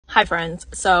Hi friends.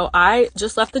 So I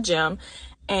just left the gym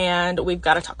and we've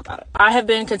got to talk about it. I have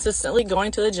been consistently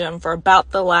going to the gym for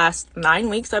about the last 9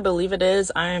 weeks, I believe it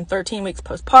is. I am 13 weeks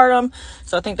postpartum,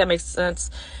 so I think that makes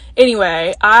sense.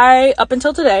 Anyway, I, up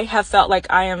until today, have felt like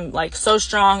I am like so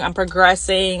strong. I'm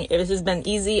progressing. It has been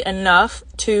easy enough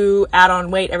to add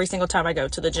on weight every single time I go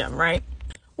to the gym, right?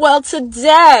 Well,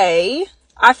 today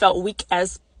I felt weak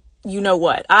as you know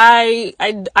what. I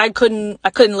couldn't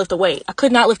lift a weight. I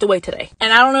could not lift a weight today.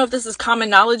 And I don't know if this is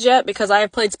common knowledge yet because I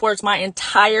have played sports my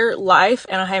entire life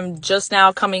and I am just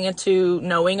now coming into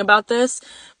knowing about this.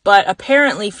 But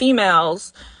apparently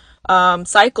females,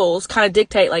 cycles kind of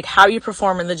dictate like how you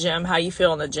perform in the gym, how you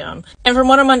feel in the gym. And from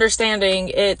what I'm understanding,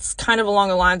 it's kind of along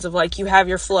the lines of like you have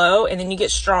your flow and then you get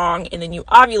strong and then you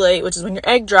ovulate, which is when your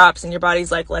egg drops and your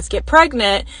body's like, let's get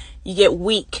pregnant. You get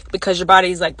weak because your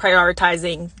body's like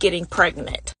prioritizing getting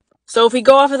pregnant. So if we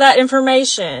go off of that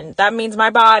information, that means my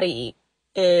body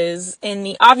is in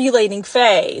the ovulating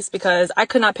phase because I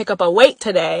could not pick up a weight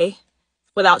today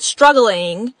without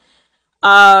struggling.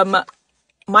 My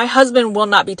husband will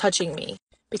not be touching me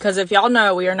because if y'all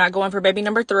know, we are not going for baby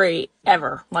number 3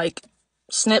 ever. Like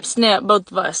snip, snip,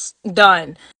 both of us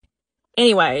done.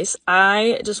 Anyways,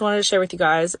 I just wanted to share with you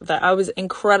guys that I was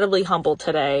incredibly humbled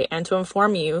today and to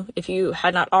inform you, if you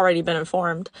had not already been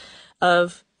informed,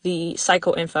 of the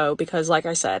cycle info because like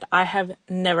I said, I have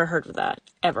never heard of that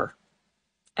ever.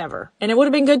 And it would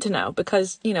have been good to know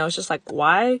because, you know, it's just like,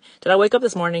 why did I wake up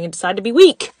this morning and decide to be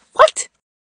weak? What?